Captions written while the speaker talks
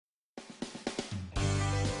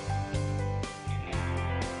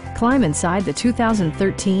Climb inside the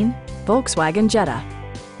 2013 Volkswagen Jetta.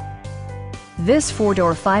 This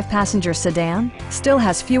four-door, five-passenger sedan still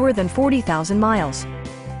has fewer than 40,000 miles.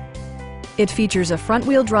 It features a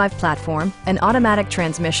front-wheel drive platform, an automatic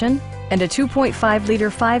transmission, and a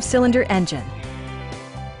 2.5-liter five-cylinder engine.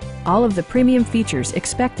 All of the premium features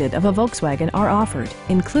expected of a Volkswagen are offered,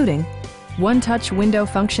 including one-touch window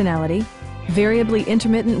functionality, variably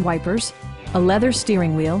intermittent wipers, a leather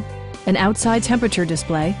steering wheel, an outside temperature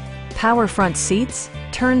display, power front seats,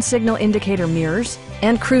 turn signal indicator mirrors,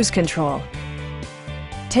 and cruise control.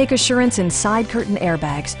 Take assurance in side curtain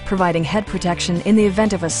airbags, providing head protection in the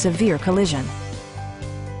event of a severe collision.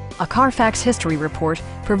 A Carfax history report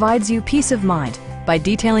provides you peace of mind by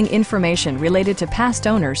detailing information related to past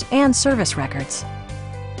owners and service records.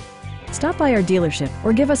 Stop by our dealership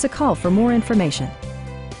or give us a call for more information.